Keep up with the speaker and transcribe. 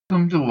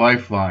Welcome to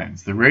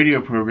Lifelines, the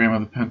radio program of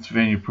the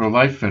Pennsylvania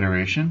Pro-Life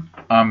Federation.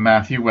 I'm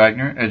Matthew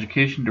Wagner,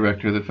 Education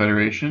Director of the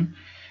Federation,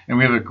 and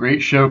we have a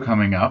great show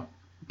coming up.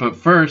 But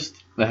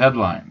first, the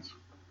headlines.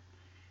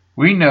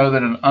 We know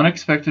that an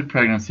unexpected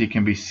pregnancy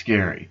can be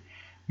scary.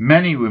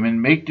 Many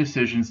women make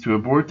decisions to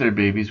abort their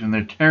babies when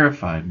they're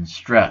terrified and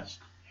stressed.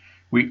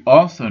 We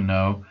also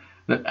know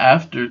that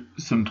after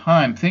some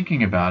time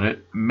thinking about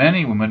it,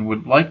 many women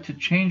would like to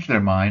change their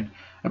mind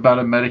about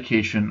a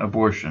medication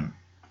abortion.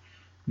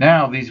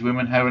 Now these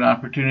women have an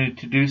opportunity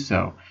to do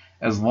so,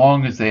 as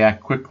long as they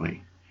act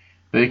quickly.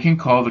 They can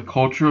call the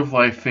Culture of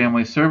Life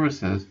Family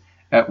Services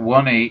at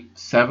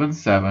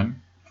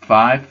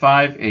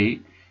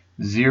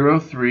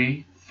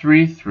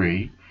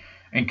 1-877-558-0333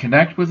 and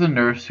connect with a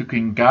nurse who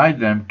can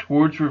guide them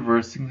towards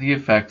reversing the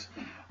effects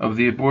of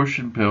the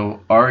abortion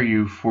pill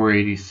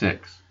RU-486.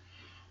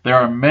 There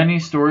are many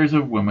stories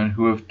of women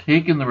who have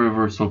taken the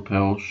reversal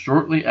pill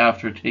shortly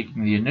after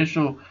taking the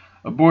initial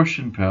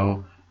abortion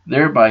pill,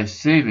 thereby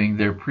saving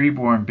their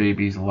preborn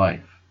baby's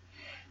life.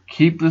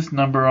 Keep this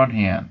number on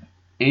hand,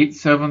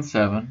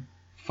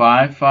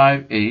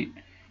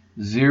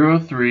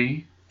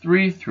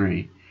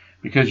 877-558-0333,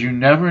 because you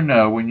never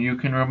know when you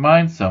can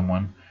remind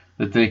someone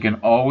that they can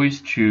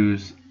always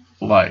choose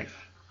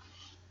life.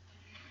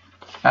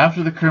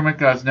 After the Kermit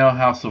Gosnell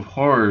House of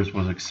Horrors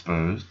was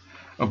exposed,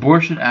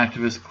 abortion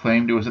activists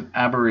claimed it was an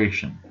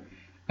aberration,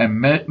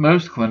 and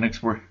most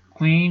clinics were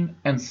clean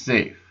and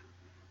safe.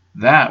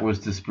 That was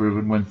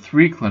disproven when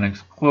 3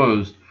 clinics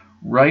closed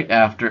right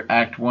after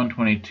Act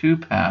 122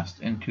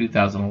 passed in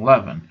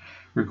 2011,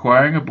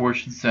 requiring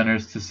abortion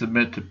centers to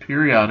submit to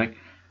periodic,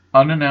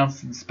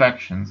 unannounced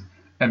inspections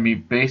and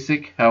meet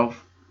basic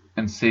health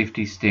and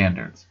safety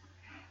standards.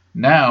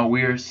 Now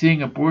we are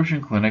seeing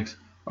abortion clinics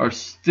are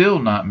still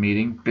not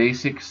meeting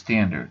basic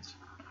standards.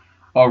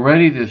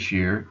 Already this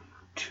year,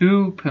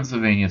 2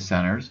 Pennsylvania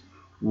centers,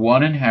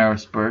 one in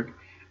Harrisburg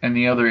and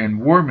the other in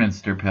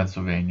Warminster,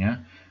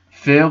 Pennsylvania,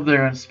 failed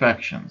their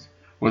inspections,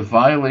 with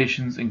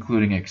violations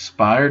including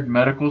expired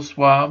medical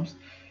swabs,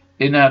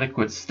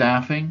 inadequate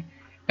staffing,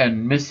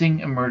 and missing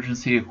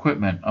emergency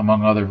equipment,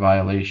 among other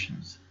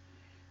violations.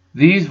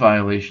 These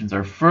violations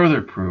are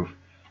further proof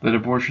that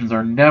abortions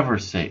are never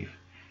safe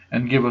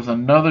and give us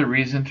another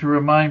reason to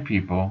remind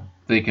people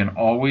they can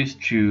always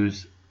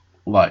choose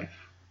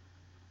life.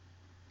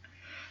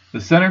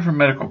 The Center for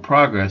Medical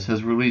Progress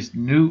has released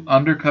new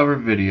undercover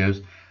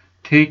videos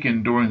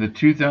taken during the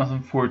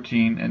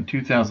 2014 and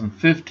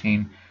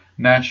 2015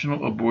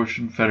 National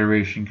Abortion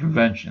Federation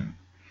Convention.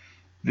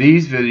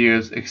 These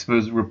videos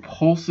expose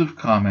repulsive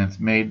comments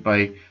made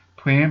by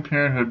Planned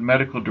Parenthood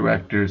medical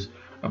directors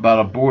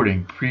about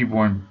aborting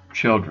preborn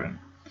children.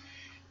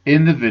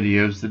 In the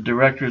videos, the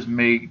directors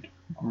made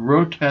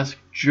grotesque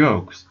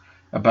jokes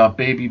about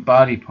baby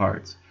body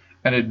parts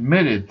and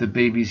admitted the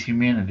baby's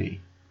humanity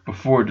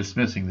before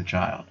dismissing the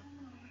child.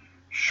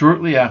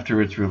 Shortly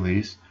after its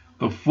release,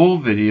 the full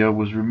video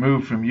was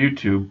removed from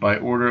YouTube by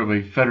order of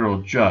a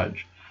federal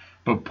judge,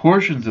 but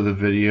portions of the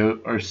video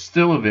are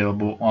still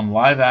available on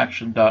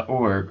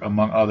liveaction.org,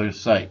 among other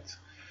sites.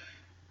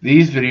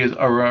 These videos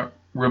are a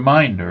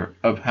reminder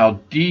of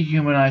how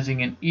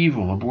dehumanizing and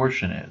evil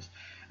abortion is,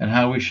 and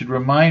how we should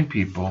remind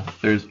people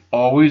there's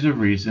always a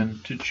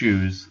reason to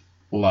choose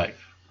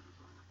life.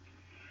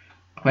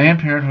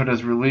 Planned Parenthood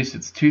has released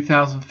its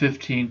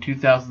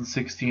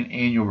 2015-2016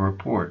 annual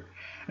report,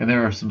 and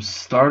there are some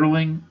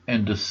startling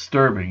and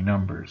disturbing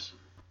numbers.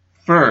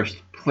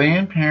 First,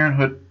 Planned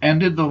Parenthood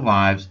ended the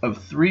lives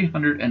of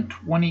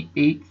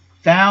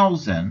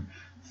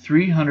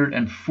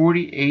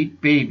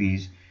 328,348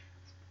 babies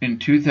in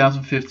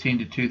 2015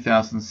 to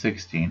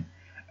 2016,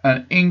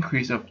 an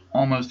increase of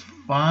almost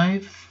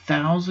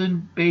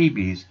 5,000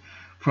 babies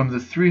from the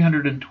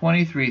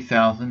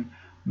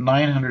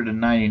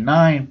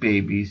 323,999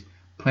 babies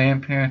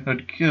Planned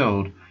Parenthood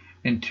killed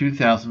in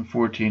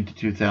 2014 to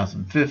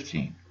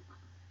 2015.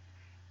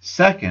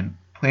 Second,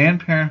 Planned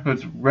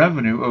Parenthood's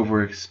revenue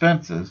over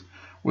expenses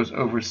was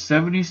over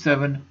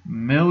 $77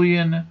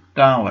 million,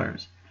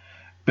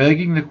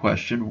 begging the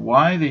question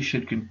why they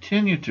should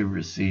continue to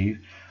receive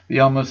the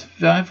almost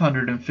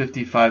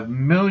 $555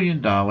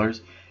 million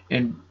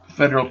in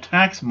federal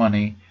tax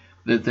money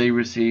that they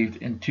received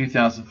in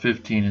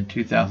 2015 and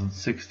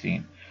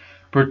 2016,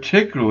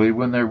 particularly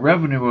when their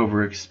revenue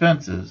over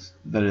expenses,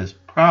 that is,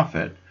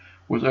 profit,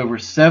 was over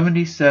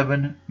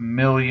 $77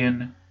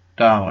 million.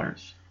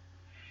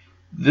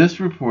 This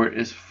report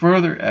is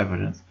further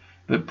evidence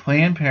that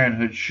Planned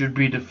Parenthood should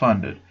be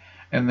defunded,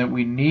 and that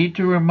we need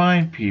to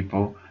remind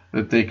people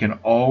that they can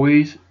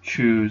always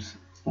choose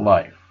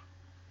life.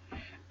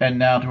 And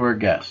now to our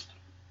guest.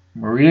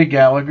 Maria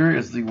Gallagher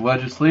is the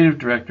Legislative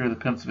Director of the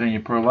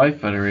Pennsylvania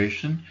Pro-Life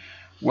Federation.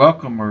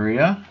 Welcome,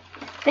 Maria.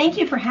 Thank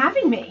you for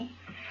having me.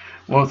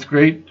 Well, it's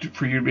great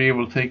for you to be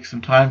able to take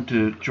some time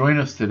to join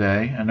us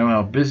today. I know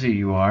how busy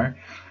you are,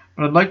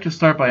 but I'd like to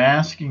start by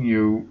asking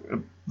you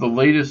the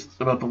latest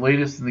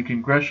in the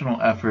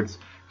congressional efforts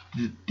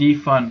to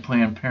defund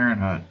Planned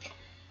Parenthood.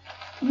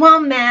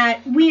 Well,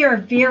 Matt, we are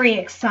very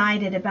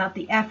excited about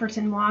the efforts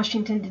in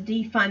Washington to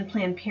defund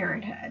Planned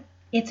Parenthood.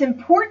 It's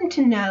important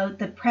to note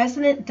that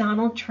President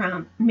Donald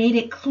Trump made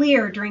it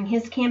clear during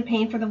his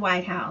campaign for the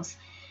White House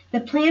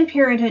that Planned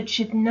Parenthood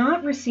should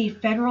not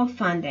receive federal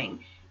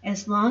funding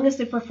as long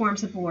as it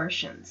performs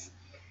abortions.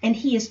 And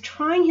he is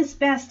trying his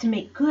best to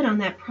make good on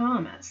that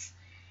promise.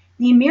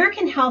 The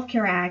American Health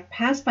Care Act,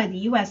 passed by the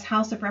U.S.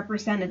 House of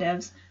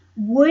Representatives,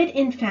 would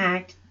in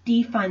fact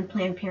defund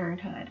Planned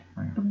Parenthood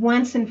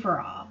once and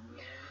for all.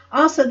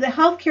 Also, the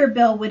health care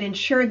bill would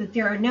ensure that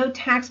there are no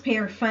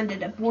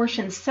taxpayer-funded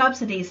abortion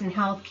subsidies in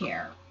health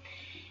care.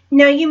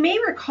 Now, you may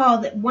recall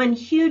that one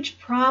huge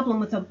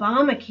problem with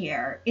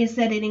Obamacare is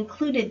that it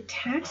included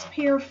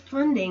taxpayer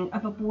funding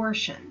of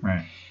abortion.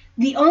 Right.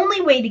 The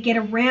only way to get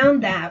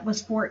around that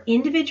was for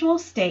individual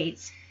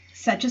states,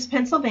 such as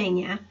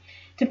Pennsylvania,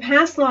 to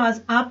pass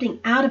laws opting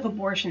out of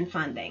abortion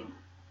funding.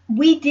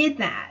 We did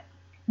that,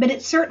 but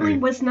it certainly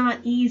was not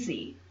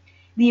easy.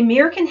 The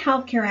American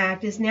Health Care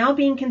Act is now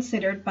being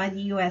considered by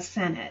the U.S.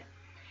 Senate.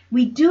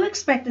 We do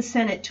expect the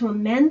Senate to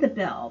amend the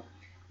bill,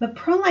 but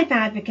pro-life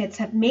advocates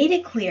have made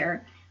it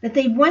clear that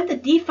they want the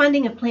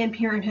defunding of Planned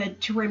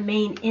Parenthood to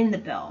remain in the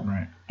bill.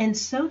 Right. And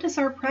so does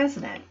our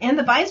president, and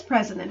the vice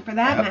president, for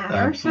that matter.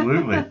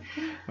 Absolutely.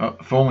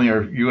 If only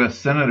our U.S.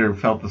 Senator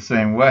felt the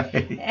same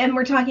way. And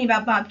we're talking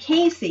about Bob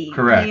Casey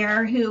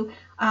there, who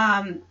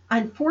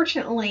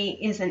unfortunately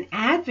is an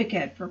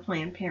advocate for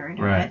Planned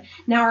Parenthood. Right.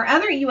 Now, our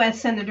other U.S.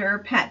 Senator,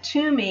 Pat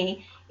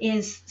Toomey,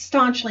 is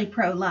staunchly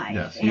pro-life.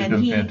 Yes, he's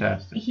been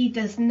fantastic. He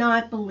does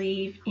not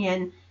believe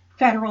in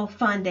federal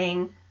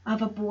funding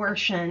of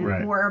abortion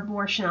or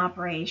abortion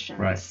operations.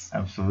 Right,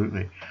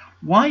 absolutely.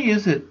 Why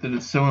is it that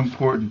it's so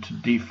important to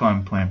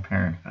defund Planned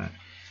Parenthood?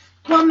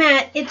 Well,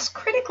 Matt, it's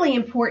critically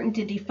important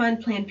to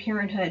defund Planned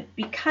Parenthood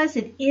because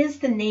it is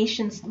the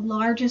nation's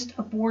largest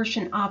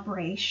abortion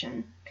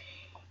operation.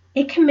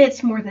 It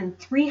commits more than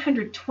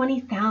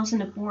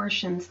 320,000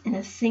 abortions in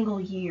a single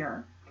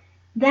year.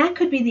 That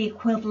could be the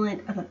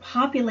equivalent of the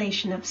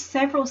population of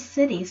several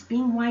cities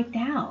being wiped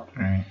out.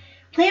 Right.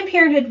 Planned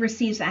Parenthood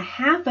receives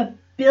 $500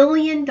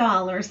 million,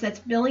 that's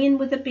billion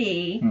with a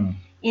B,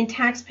 in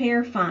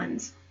taxpayer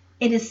funds.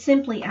 It is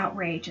simply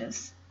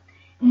outrageous.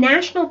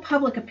 National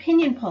public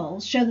opinion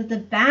polls show that the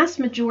vast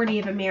majority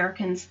of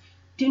Americans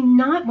do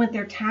not want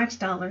their tax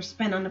dollars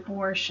spent on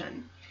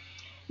abortion.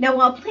 Now,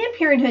 while Planned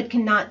Parenthood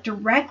cannot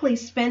directly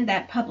spend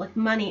that public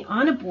money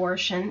on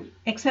abortion,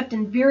 except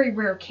in very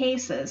rare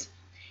cases,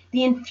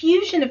 the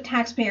infusion of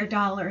taxpayer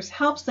dollars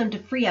helps them to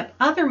free up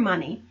other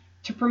money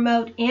to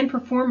promote and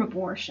perform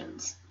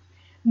abortions.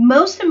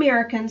 Most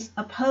Americans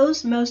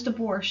oppose most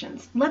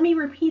abortions. Let me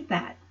repeat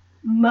that.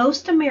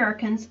 Most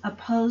Americans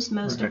oppose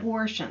most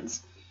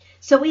abortions.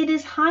 So it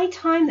is high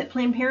time that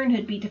Planned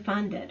Parenthood be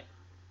defunded.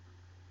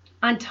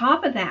 On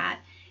top of that,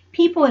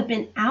 people have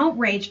been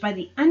outraged by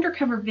the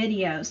undercover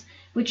videos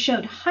which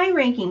showed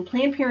high-ranking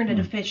Planned Parenthood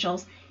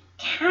officials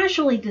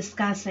casually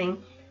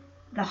discussing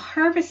the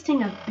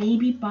harvesting of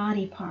baby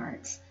body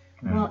parts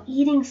while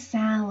eating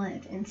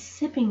salad and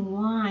sipping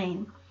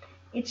wine.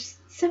 It's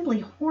simply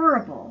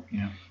horrible.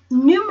 Yeah.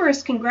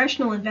 Numerous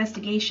congressional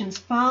investigations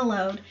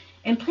followed,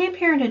 and Planned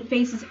Parenthood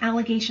faces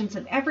allegations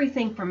of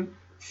everything from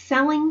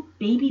selling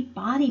baby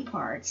body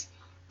parts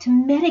to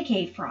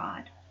Medicaid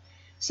fraud.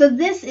 So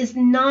this is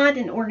not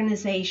an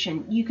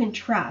organization you can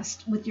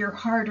trust with your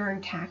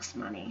hard-earned tax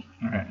money.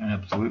 All right,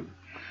 absolutely.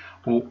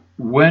 Well,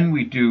 when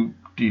we do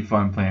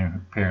defund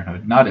Planned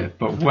Parenthood, not if,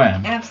 but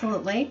when.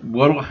 Absolutely.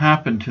 What will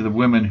happen to the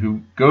women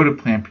who go to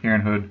Planned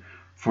Parenthood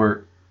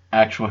for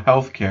actual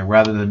health care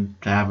rather than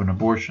to have an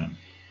abortion?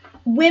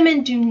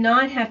 Women do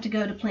not have to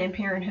go to Planned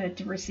Parenthood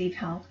to receive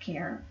health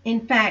care.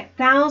 In fact,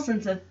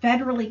 thousands of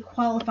federally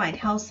qualified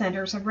health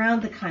centers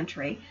around the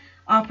country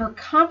offer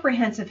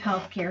comprehensive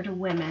health care to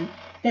women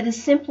that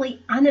is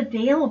simply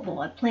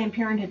unavailable at Planned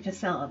Parenthood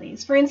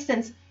facilities. For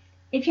instance,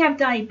 if you have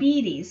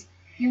diabetes,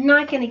 you're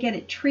not going to get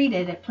it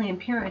treated at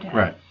Planned Parenthood.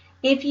 Right.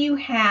 If you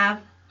have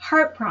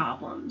heart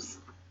problems,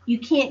 you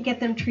can't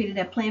get them treated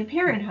at Planned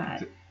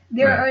Parenthood.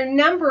 There are a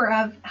number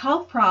of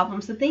health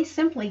problems that they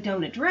simply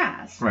don't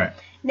address. Right.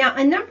 Now,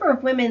 a number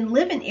of women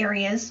live in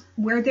areas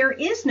where there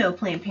is no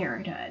Planned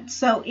Parenthood,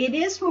 so it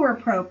is more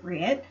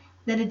appropriate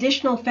that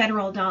additional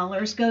federal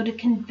dollars go to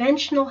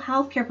conventional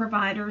healthcare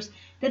providers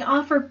that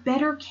offer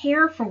better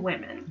care for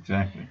women.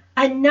 Exactly.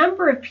 A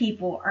number of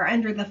people are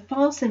under the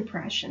false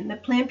impression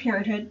that Planned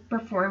Parenthood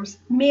performs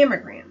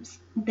mammograms.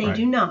 They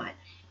do not.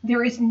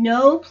 There is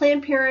no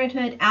Planned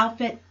Parenthood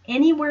outfit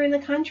anywhere in the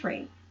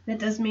country that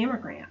does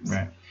mammograms.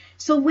 Right.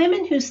 So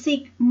women who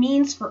seek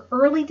means for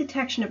early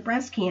detection of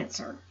breast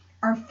cancer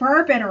are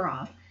far better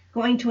off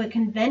going to a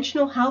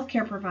conventional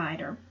healthcare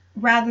provider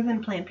rather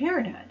than Planned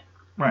Parenthood.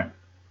 Right.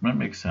 That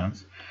makes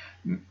sense.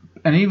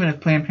 And even if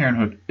Planned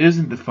Parenthood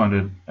isn't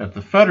defunded at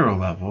the federal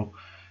level,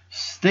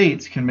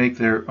 states can make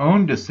their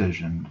own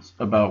decisions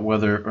about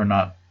whether or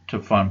not to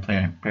fund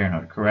Planned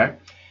Parenthood,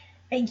 correct?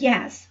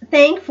 Yes.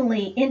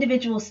 Thankfully,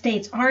 individual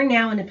states are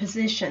now in a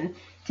position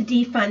to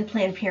defund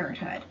Planned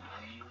Parenthood.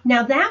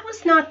 Now, that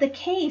was not the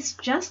case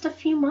just a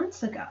few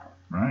months ago.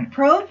 Right.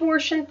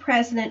 Pro-abortion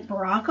President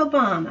Barack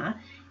Obama,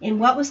 in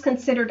what was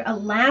considered a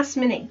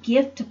last-minute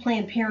gift to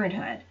Planned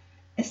Parenthood,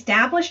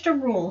 established a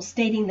rule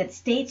stating that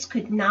states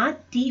could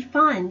not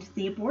defund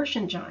the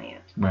abortion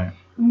giant. Right.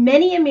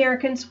 Many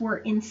Americans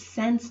were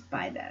incensed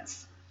by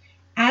this.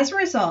 As a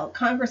result,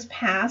 Congress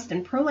passed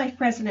and pro-life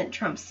President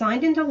Trump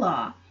signed into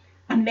law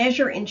a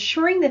measure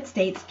ensuring that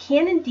states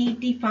can indeed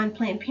defund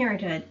Planned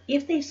Parenthood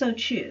if they so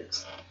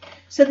choose.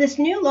 So this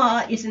new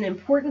law is an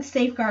important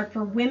safeguard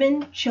for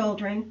women,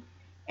 children,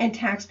 and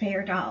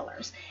taxpayer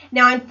dollars.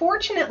 Now,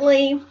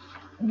 unfortunately,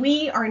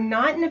 we are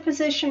not in a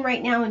position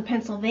right now in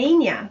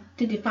Pennsylvania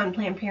to defund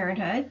Planned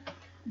Parenthood.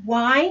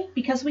 Why?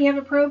 Because we have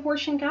a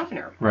pro-abortion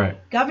governor. Right.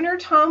 Governor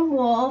Tom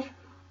Wolf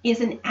is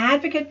an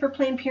advocate for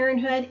Planned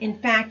Parenthood. In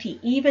fact, he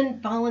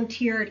even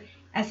volunteered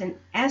as an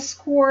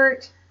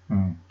escort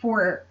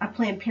for a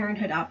Planned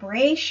Parenthood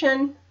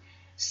operation.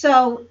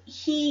 So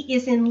he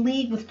is in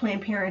league with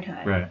Planned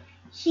Parenthood. Right.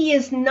 He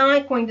is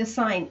not going to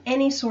sign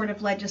any sort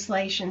of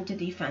legislation to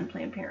defund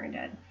Planned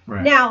Parenthood.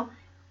 Right. Now,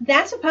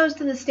 that's opposed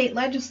to the state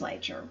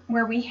legislature,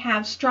 where we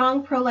have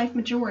strong pro-life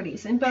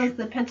majorities in both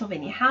the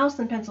Pennsylvania House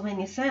and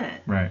Pennsylvania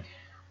Senate. Right.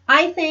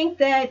 I think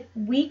that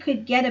we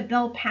could get a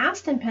bill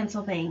passed in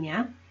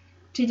Pennsylvania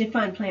to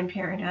defund Planned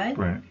Parenthood.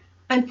 Right.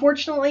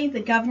 Unfortunately,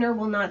 the governor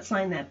will not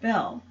sign that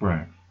bill.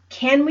 Right.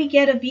 Can we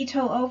get a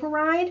veto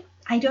override?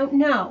 I don't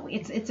know.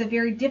 It's a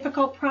very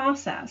difficult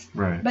process.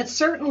 Right. But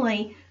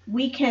certainly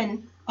we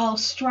can all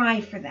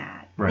strive for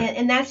that. Right.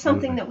 And that's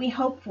something Absolutely. that we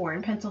hope for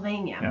in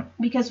Pennsylvania. Yeah.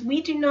 Because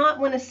we do not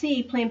want to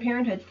see Planned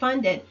Parenthood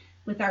funded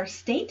with our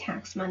state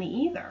tax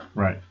money either.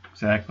 Right.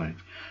 Exactly.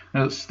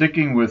 Now,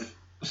 sticking with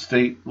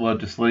state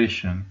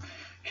legislation,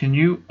 can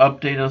you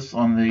update us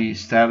on the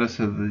status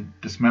of the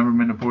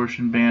dismemberment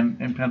abortion ban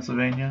in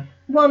Pennsylvania?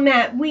 Well,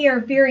 Matt, we are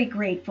very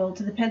grateful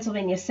to the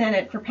Pennsylvania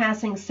Senate for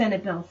passing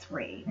Senate Bill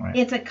 3. Right.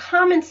 It's a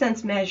common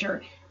sense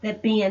measure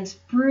that bans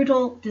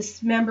brutal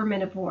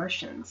dismemberment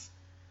abortions.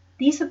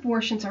 These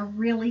abortions are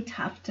really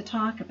tough to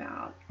talk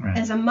about. Right.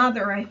 As a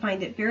mother, I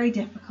find it very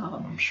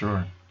difficult. I'm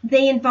sure.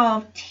 They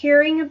involve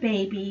tearing a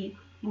baby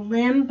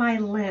limb by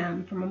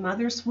limb from a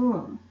mother's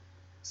womb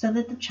so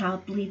that the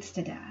child bleeds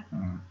to death.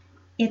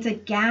 It's a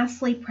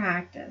ghastly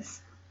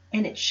practice,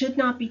 and it should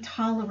not be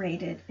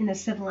tolerated in a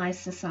civilized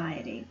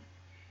society.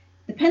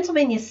 The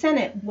Pennsylvania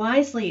Senate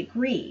wisely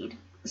agreed.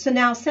 So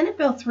now Senate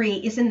Bill 3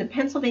 is in the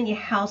Pennsylvania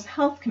House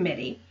Health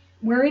Committee,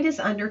 where it is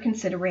under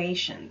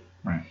consideration.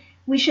 Right.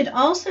 We should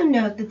also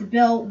note that the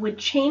bill would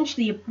change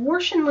the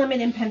abortion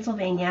limit in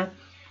Pennsylvania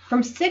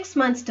from 6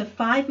 months to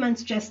 5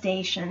 months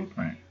gestation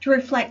Right. to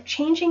reflect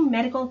changing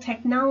medical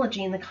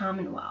technology in the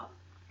Commonwealth.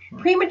 Sure.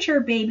 Premature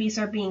babies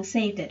are being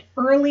saved at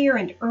earlier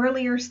and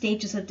earlier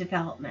stages of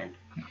development.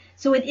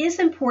 So it is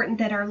important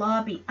that our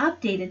law be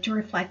updated to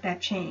reflect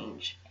that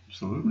change.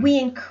 Absolutely. We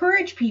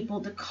encourage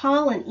people to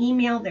call and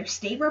email their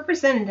state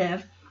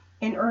representative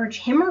and urge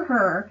him or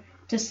her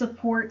to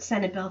support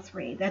Senate Bill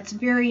 3. That's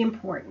very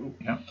important.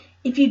 Yep.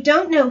 If you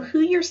don't know who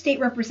your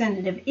state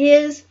representative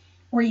is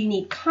or you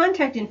need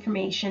contact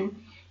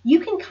information,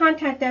 you can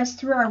contact us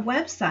through our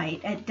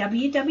website at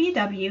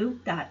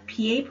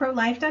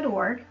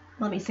www.paprolife.org.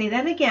 Let me say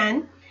that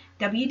again,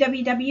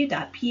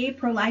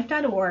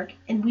 www.paprolife.org,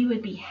 and we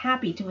would be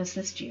happy to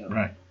assist you.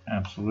 Right.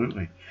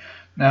 Absolutely.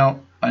 Now,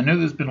 I know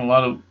there's been a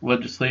lot of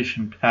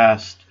legislation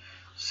passed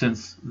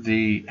since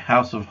the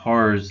House of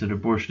Horrors that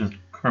abortionist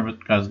Kermit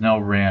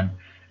Gosnell ran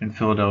in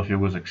Philadelphia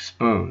was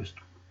exposed.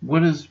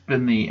 What has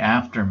been the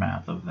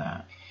aftermath of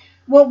that?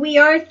 Well, we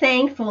are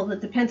thankful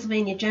that the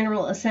Pennsylvania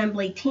General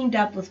Assembly teamed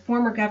up with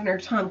former Governor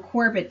Tom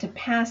Corbett to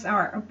pass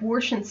our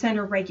abortion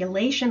center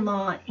regulation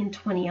law in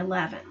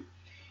 2011.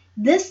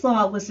 This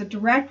law was a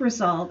direct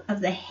result of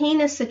the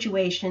heinous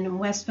situation in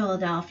West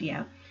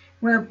Philadelphia,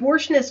 where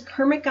abortionist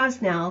Kermit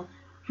Gosnell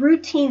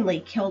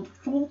routinely killed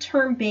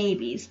full-term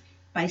babies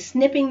by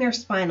snipping their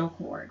spinal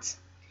cords.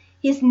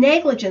 His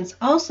negligence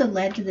also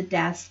led to the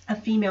deaths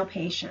of female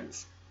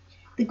patients.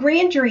 The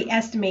grand jury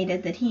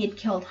estimated that he had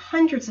killed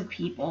hundreds of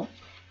people,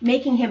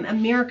 making him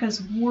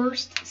America's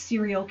worst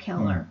serial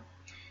killer.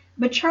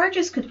 But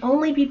charges could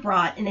only be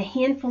brought in a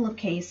handful of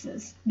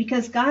cases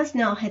because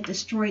Gosnell had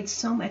destroyed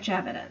so much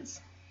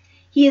evidence.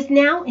 He is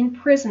now in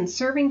prison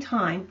serving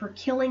time for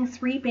killing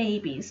 3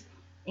 babies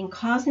and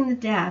causing the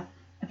death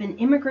of an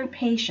immigrant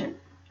patient,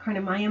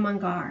 Karnamaya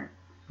Mungar.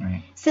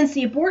 Right. Since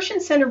the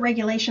abortion center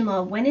regulation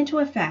law went into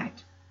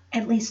effect,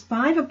 at least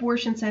 5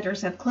 abortion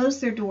centers have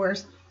closed their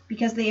doors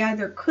because they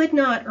either could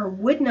not or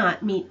would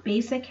not meet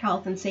basic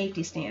health and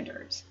safety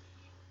standards.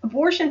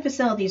 Abortion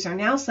facilities are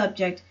now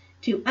subject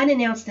to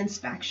unannounced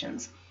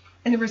inspections,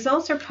 and the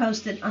results are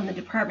posted on the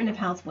Department of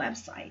Health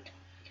website.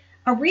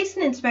 A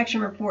recent inspection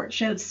report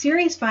showed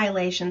serious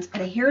violations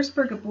at a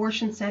Harrisburg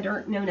abortion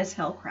center known as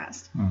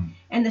Hillcrest,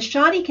 and the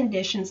shoddy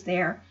conditions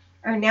there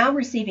are now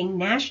receiving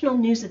national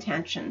news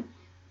attention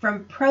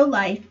from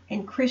pro-life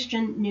and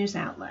Christian news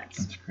outlets.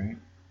 That's great.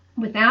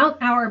 Without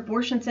our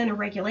abortion center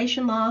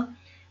regulation law,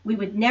 we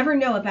would never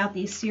know about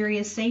these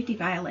serious safety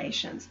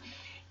violations.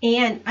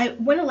 And I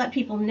want to let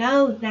people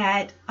know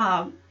that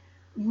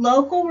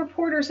local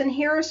reporters in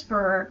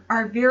Harrisburg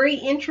are very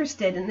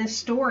interested in this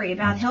story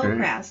about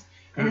Hillcrest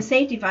and the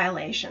safety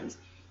violations.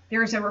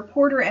 There's a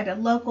reporter at a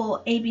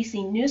local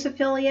ABC News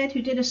affiliate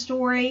who did a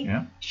story.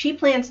 Yeah. She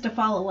plans to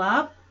follow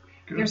up.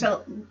 Good. There's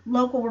a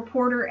local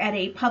reporter at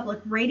a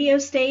public radio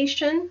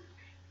station.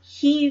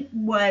 He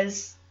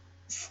was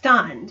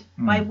stunned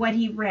by what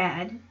he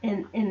read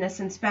in this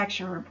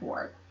inspection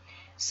report.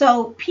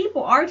 So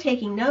people are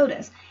taking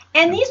notice.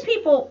 And these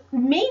people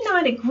may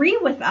not agree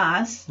with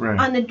us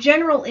on the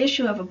general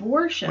issue of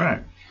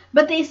abortion,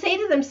 but they say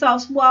to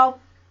themselves, well,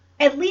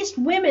 at least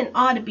women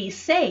ought to be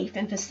safe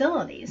in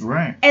facilities.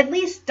 Right. At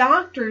least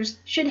doctors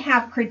should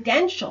have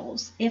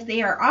credentials if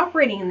they are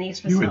operating in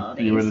these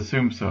facilities. You would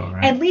assume so,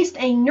 right? At least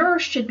a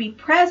nurse should be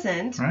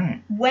present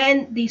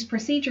when these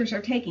procedures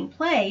are taking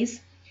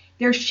place.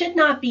 There should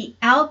not be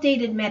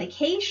outdated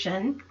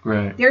medication.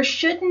 Right. There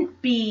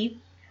shouldn't be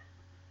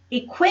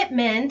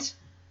equipment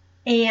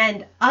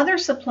and other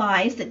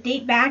supplies that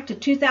date back to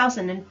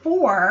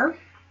 2004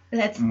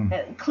 that's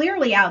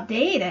clearly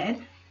outdated.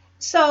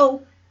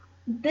 So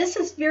this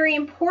is very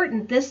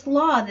important, this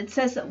law that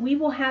says that we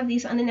will have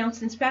these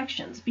unannounced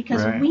inspections,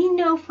 because we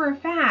know for a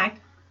fact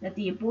that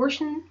the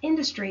abortion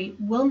industry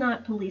will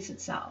not police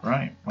itself.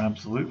 Right,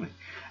 absolutely.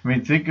 I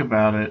mean, think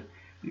about it.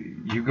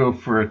 You go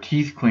for a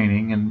teeth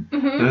cleaning, and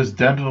those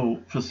dental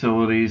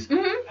facilities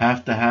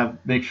have to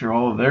make sure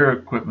all of their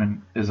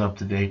equipment is up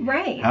to date.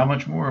 Right. How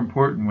much more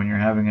important when you're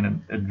having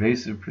an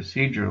invasive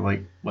procedure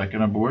like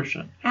an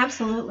abortion?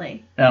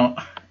 Absolutely. Now,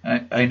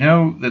 I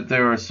know that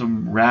there are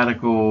some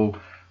radical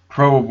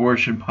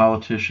pro-abortion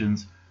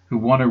politicians who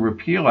want to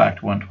repeal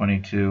Act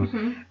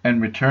 122 and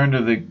return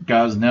to the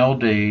Gosnell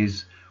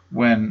days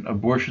when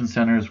abortion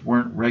centers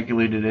weren't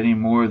regulated any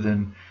more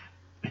than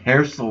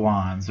hair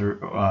salons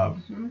or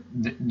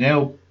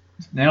nail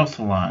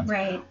salons.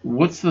 Right.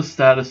 What's the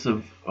status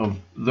of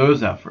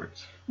those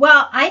efforts?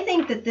 Well, I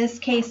think that this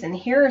case in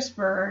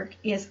Harrisburg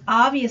is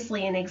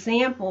obviously an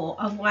example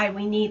of why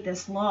we need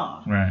this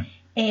law. Right.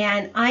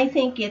 And I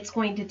think it's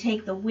going to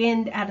take the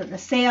wind out of the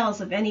sails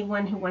of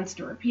anyone who wants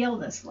to repeal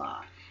this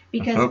law.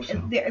 Because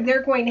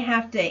they're going to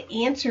have to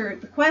answer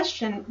the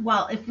question,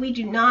 well, if we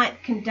do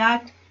not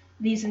conduct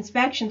these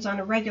inspections on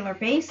a regular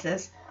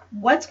basis,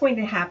 what's going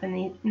to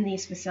happen in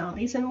these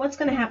facilities and what's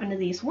going to happen to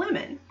these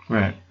women?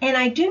 Right. And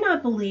I do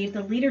not believe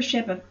the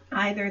leadership of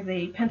either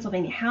the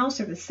Pennsylvania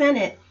House or the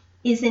Senate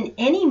is in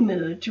any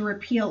mood to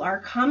repeal our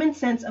common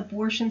sense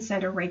abortion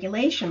center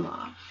regulation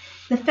law.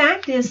 The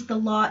fact is the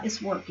law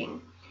is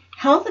working.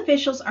 Health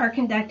officials are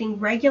conducting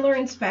regular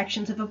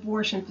inspections of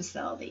abortion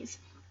facilities.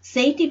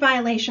 Safety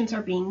violations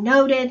are being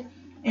noted,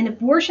 and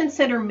abortion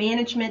center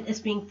management is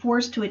being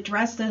forced to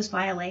address those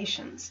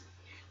violations.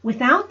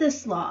 Without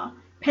this law,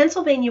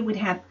 Pennsylvania would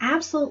have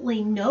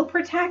absolutely no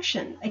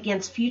protection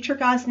against future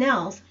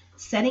Gosnells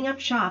setting up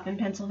shop in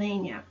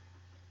Pennsylvania.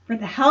 For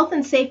the health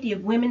and safety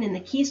of women in the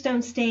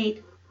Keystone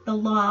State, the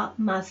law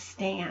must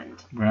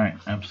stand. Right,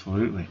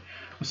 absolutely.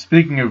 Well,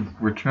 speaking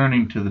of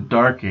returning to the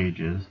Dark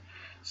Ages,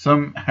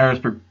 some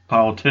Harrisburg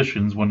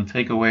politicians want to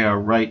take away our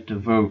right to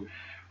vote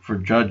for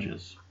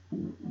judges.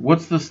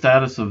 What's the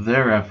status of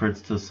their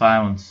efforts to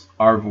silence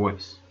our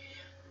voice?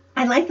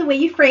 I like the way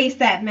you phrased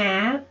that,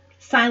 Matt.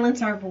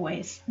 Silence our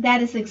voice.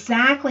 That is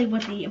exactly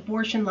what the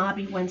abortion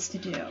lobby wants to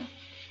do.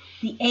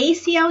 The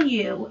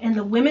ACLU and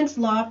the Women's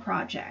Law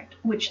Project,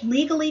 which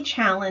legally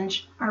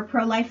challenge our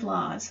pro-life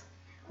laws,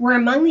 were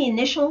among the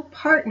initial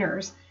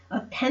partners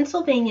of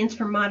Pennsylvanians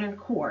for Modern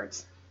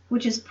Courts,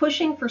 which is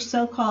pushing for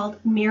so-called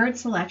merit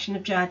selection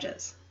of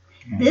judges.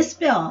 This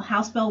bill,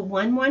 House Bill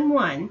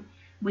 111,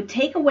 would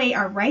take away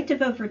our right to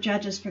vote for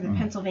judges for the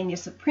Pennsylvania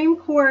Supreme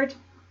Court,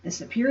 the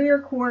Superior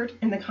Court,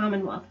 and the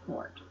Commonwealth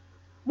Court,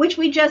 which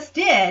we just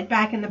did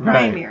back in the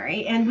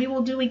primary, and we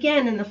will do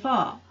again in the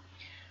fall.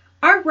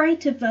 Our right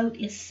to vote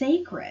is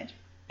sacred,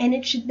 and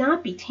it should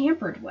not be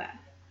tampered with.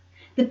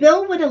 The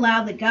bill would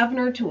allow the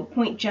governor to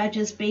appoint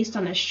judges based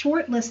on a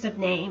short list of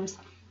names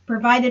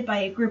provided by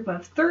a group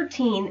of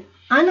 13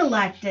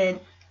 unelected,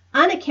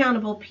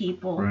 unaccountable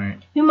people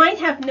who might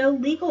have no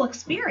legal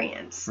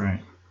experience,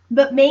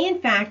 but may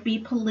in fact be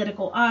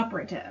political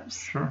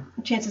operatives. Sure.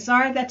 Chances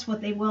are that's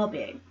what they will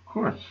be. Of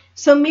course.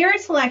 So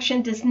merit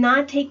selection does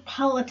not take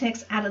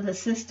politics out of the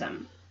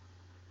system.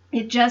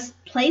 It just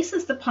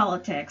places the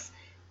politics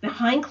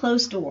behind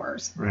closed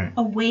doors,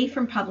 away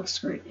from public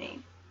scrutiny.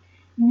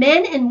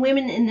 Men and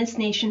women in this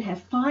nation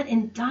have fought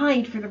and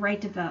died for the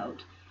right to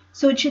vote,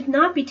 so it should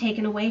not be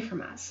taken away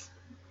from us.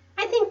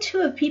 I think,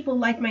 too, of people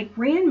like my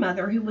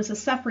grandmother, who was a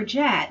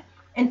suffragette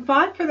and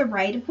fought for the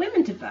right of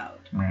women to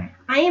vote.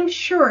 I am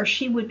sure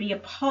she would be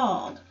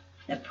appalled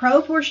that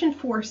pro-abortion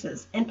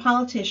forces and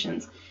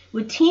politicians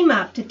would team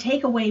up to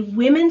take away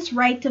women's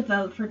right to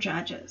vote for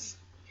judges.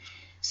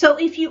 So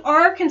if you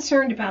are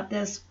concerned about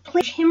this,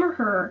 please him or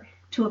her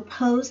to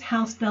oppose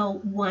House Bill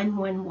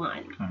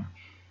 111.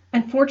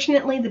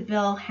 Unfortunately, the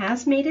bill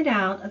has made it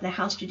out of the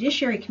House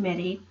Judiciary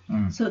Committee,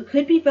 so it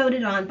could be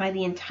voted on by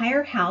the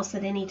entire House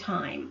at any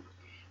time.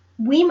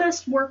 We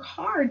must work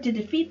hard to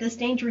defeat this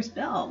dangerous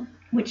bill,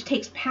 which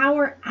takes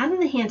power out of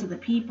the hands of the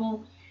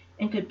people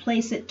and could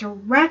place it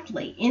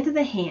directly into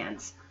the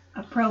hands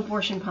of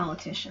pro-abortion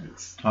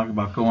politicians. Talk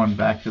about going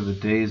back to the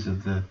days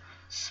of the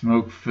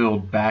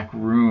smoke-filled back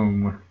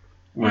room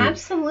where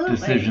Absolutely.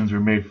 decisions were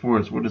made for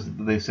us. What is it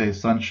that they say?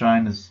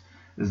 Sunshine is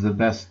the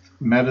best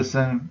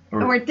medicine,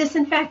 or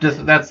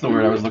disinfectant. That's the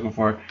word I was looking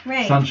for.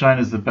 Right. Sunshine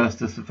is the best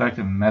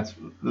disinfectant, and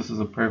this is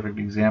a perfect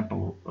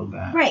example of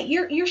that. Right.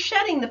 You're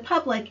shutting the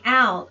public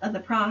out of the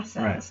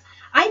process.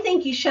 Right. I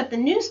think you shut the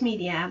news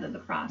media out of the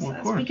process, Well,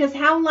 of course. because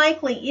how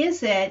likely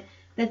is it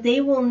that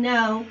they will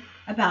know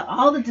about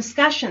all the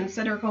discussions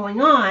that are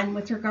going on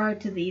with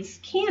regard to these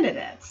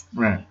candidates?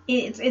 Right.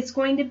 It's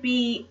going to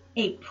be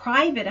a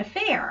private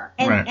affair,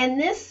 and Right. and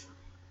this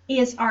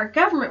is our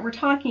government we're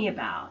talking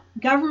about.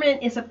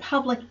 Government is a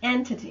public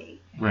entity.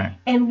 Right.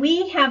 And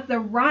we have the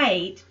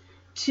right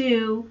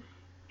to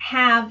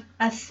have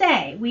a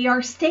say. We are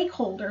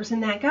stakeholders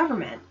in that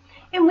government.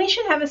 And we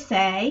should have a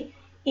say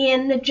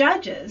in the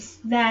judges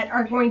that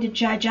are going to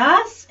judge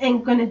us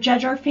and going to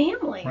judge our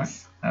families.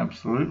 Right.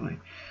 Absolutely.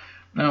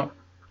 Now,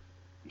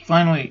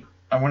 finally,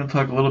 I want to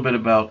talk a little bit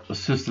about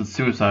assisted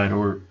suicide,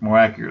 or more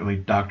accurately,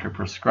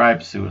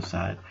 doctor-prescribed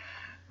suicide.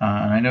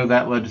 And I know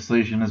that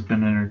legislation has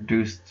been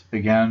introduced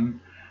again.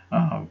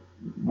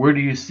 Where do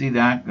you see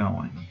that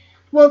going?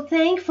 Well,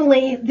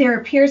 thankfully, there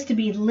appears to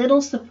be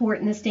little support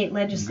in the state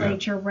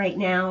legislature right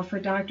now for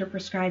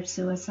doctor-prescribed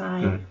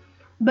suicide. Good.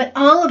 But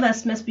all of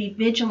us must be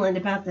vigilant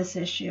about this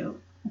issue.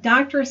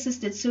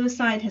 Doctor-assisted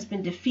suicide has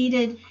been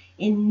defeated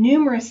in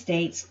numerous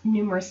states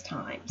numerous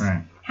times.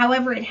 Right.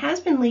 However, it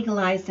has been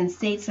legalized in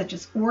states such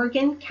as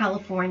Oregon,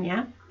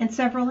 California, and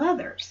several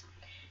others.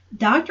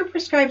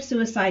 Doctor-prescribed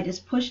suicide is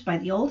pushed by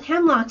the Old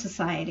Hemlock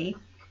Society,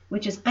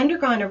 which has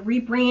undergone a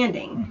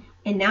rebranding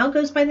and now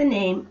goes by the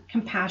name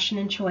Compassion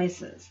and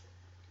Choices.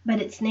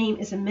 But its name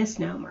is a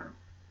misnomer.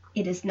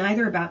 It is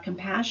neither about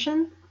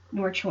compassion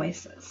nor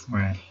choices.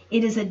 Right.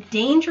 It is a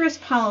dangerous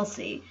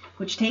policy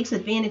which takes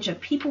advantage of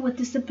people with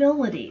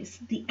disabilities,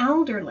 the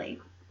elderly,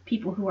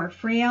 people who are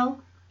frail,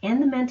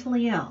 and the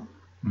mentally ill.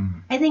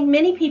 I think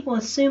many people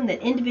assume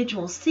that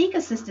individuals seek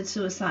assisted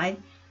suicide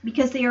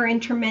because they are in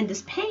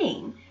tremendous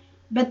pain,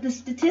 but the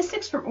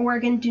statistics from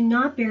Oregon do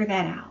not bear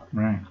that out.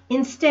 Right.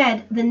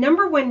 Instead, the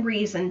number one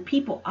reason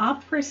people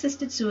opt for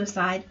assisted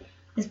suicide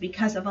is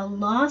because of a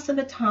loss of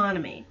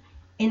autonomy.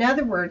 In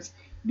other words,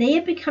 they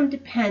have become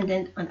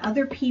dependent on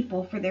other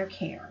people for their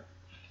care.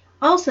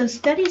 Also,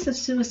 studies of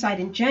suicide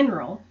in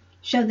general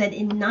show that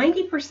in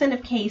 90%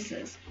 of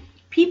cases,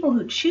 people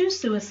who choose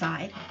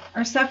suicide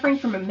are suffering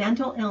from a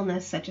mental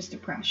illness such as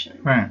depression.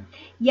 Right.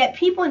 Yet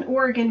people in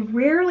Oregon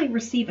rarely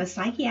receive a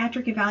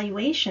psychiatric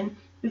evaluation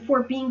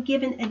before being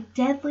given a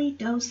deadly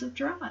dose of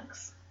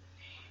drugs.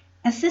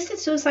 Assisted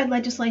suicide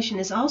legislation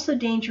is also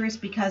dangerous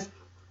because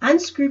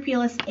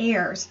unscrupulous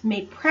heirs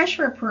may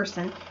pressure a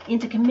person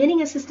into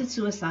committing assisted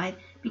suicide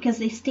because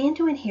they stand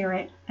to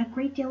inherit a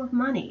great deal of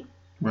money.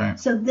 Right.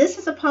 So this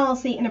is a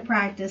policy and a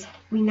practice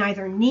we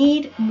neither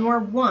need nor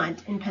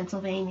want in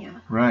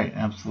Pennsylvania. Right,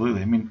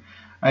 absolutely. I mean,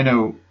 I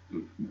know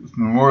with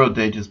Memorial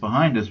Day just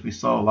behind us, we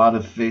saw a lot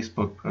of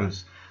Facebook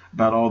posts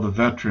about all the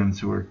veterans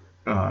who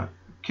are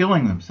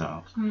killing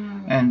themselves,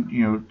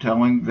 and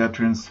telling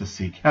veterans to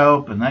seek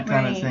help and that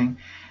kind of thing.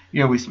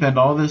 We spend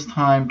all this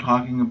time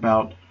talking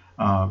about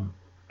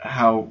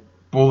how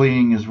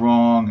bullying is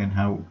wrong and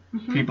how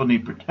people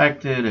need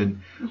protected,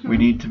 and we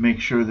need to make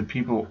sure that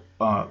people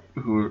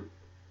who are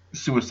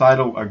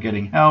suicidal are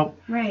getting help.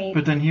 Right.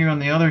 But then here on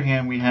the other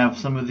hand, we have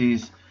some of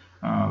these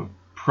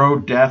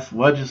pro-death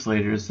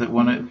legislators that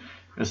want to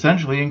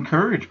essentially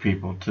encourage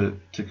people to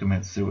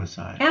commit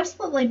suicide.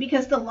 Absolutely,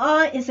 because the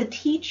law is a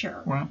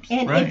teacher.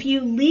 And if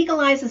you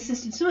legalize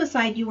assisted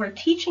suicide, you are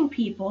teaching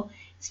people,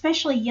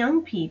 especially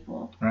young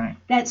people,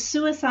 that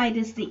suicide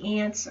is the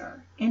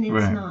answer, and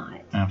it's not.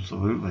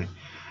 Absolutely.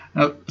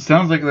 Now, it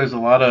sounds like there's a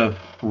lot of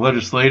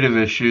legislative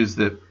issues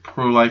that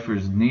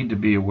pro-lifers need to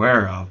be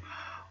aware of.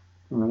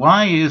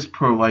 Why is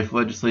pro-life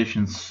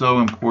legislation so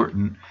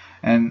important,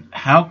 and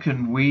how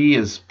can we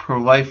as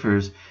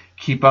pro-lifers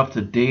keep up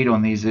to date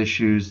on these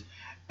issues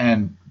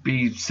and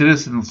be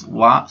citizen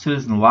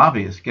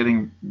lobbyists,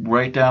 getting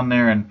right down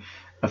there and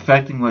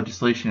affecting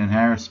legislation in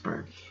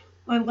Harrisburg?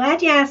 Well, I'm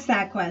glad you asked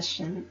that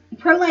question.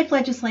 Pro-life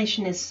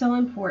legislation is so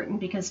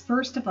important because,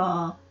 first of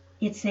all,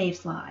 it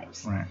saves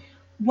lives. Right.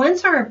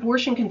 Once our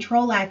Abortion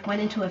Control Act went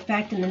into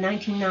effect in the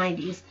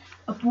 1990s,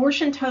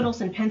 abortion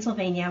totals in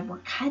Pennsylvania were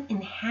cut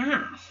in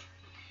half.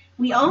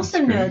 We also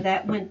know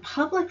that when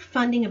public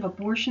funding of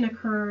abortion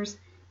occurs,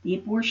 the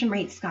abortion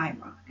rate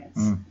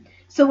skyrockets.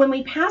 So when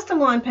we passed a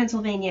law in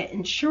Pennsylvania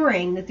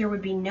ensuring that there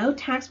would be no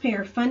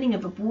taxpayer funding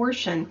of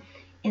abortion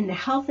in the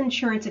health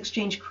insurance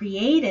exchange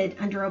created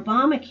under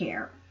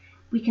Obamacare,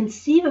 we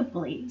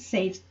conceivably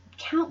saved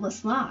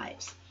countless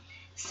lives.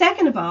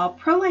 Second of all,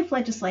 pro-life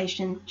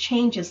legislation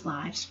changes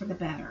lives for the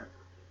better.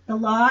 The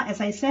law,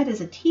 as I said,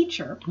 is a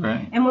teacher.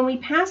 And when we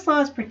pass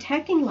laws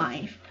protecting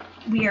life,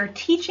 we are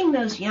teaching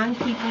those young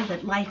people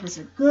that life is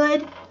a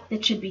good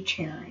that should be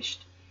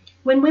cherished.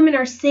 When women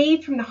are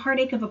saved from the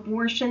heartache of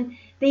abortion,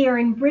 they are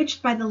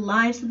enriched by the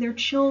lives of their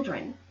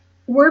children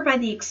or by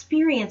the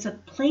experience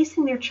of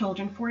placing their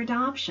children for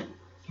adoption.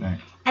 Right.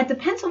 At the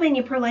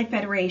Pennsylvania Pro-Life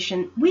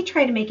Federation, we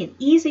try to make it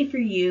easy for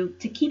you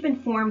to keep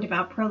informed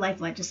about pro-life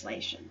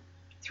legislation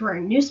through our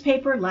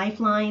newspaper,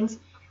 Lifelines,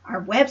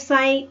 our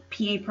website,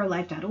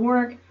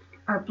 paprolife.org,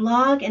 our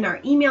blog, and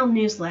our email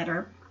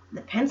newsletter,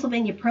 the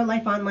Pennsylvania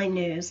Pro-Life Online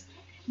News.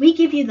 We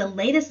give you the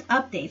latest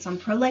updates on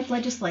pro-life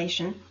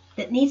legislation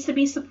that needs to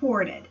be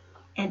supported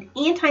and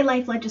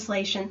anti-life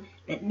legislation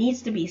that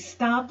needs to be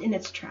stopped in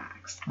its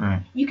tracks.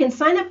 Right. You can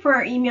sign up for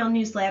our email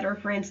newsletter,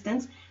 for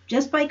instance,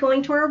 just by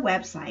going to our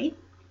website.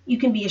 You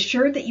can be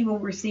assured that you will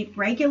receive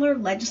regular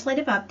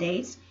legislative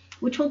updates,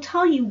 which will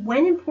tell you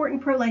when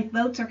important pro-life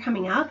votes are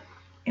coming up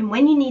and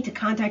when you need to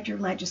contact your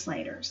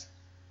legislators.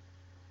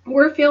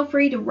 Or feel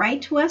free to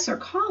write to us or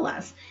call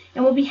us,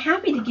 and we'll be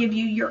happy to give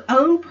you your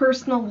own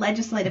personal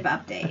legislative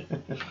update.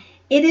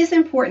 It is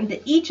important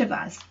that each of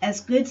us,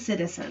 as good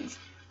citizens,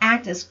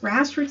 act as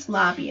grassroots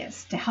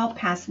lobbyists to help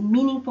pass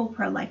meaningful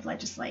pro-life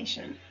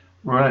legislation.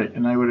 Right,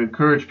 and I would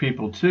encourage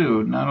people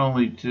too, not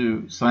only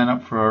to sign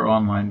up for our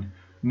online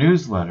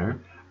newsletter,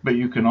 but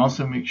you can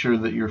also make sure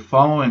that you're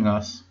following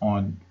us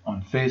on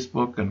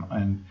Facebook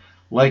and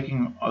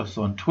liking us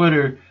on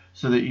Twitter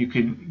so that you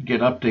can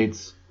get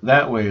updates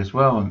that way as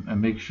well,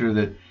 and make sure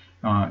that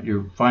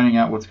you're finding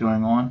out what's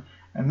going on.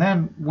 And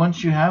then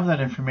once you have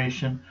that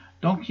information,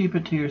 don't keep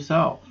it to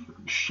yourself.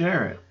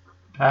 Share it.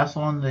 Pass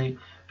on the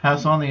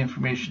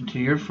information to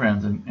your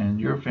friends and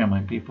your family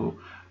and people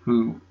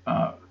who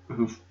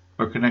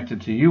are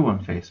connected to you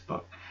on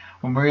Facebook.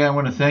 Well, Maria, I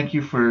want to thank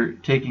you for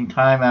taking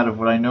time out of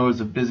what I know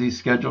is a busy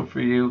schedule for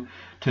you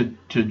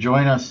to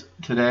join us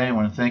today. I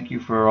want to thank you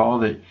for all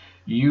that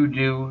you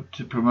do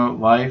to promote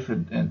life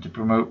and to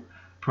promote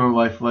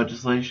pro-life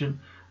legislation.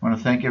 I want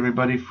to thank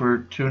everybody for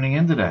tuning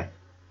in today.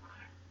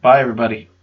 Bye, everybody.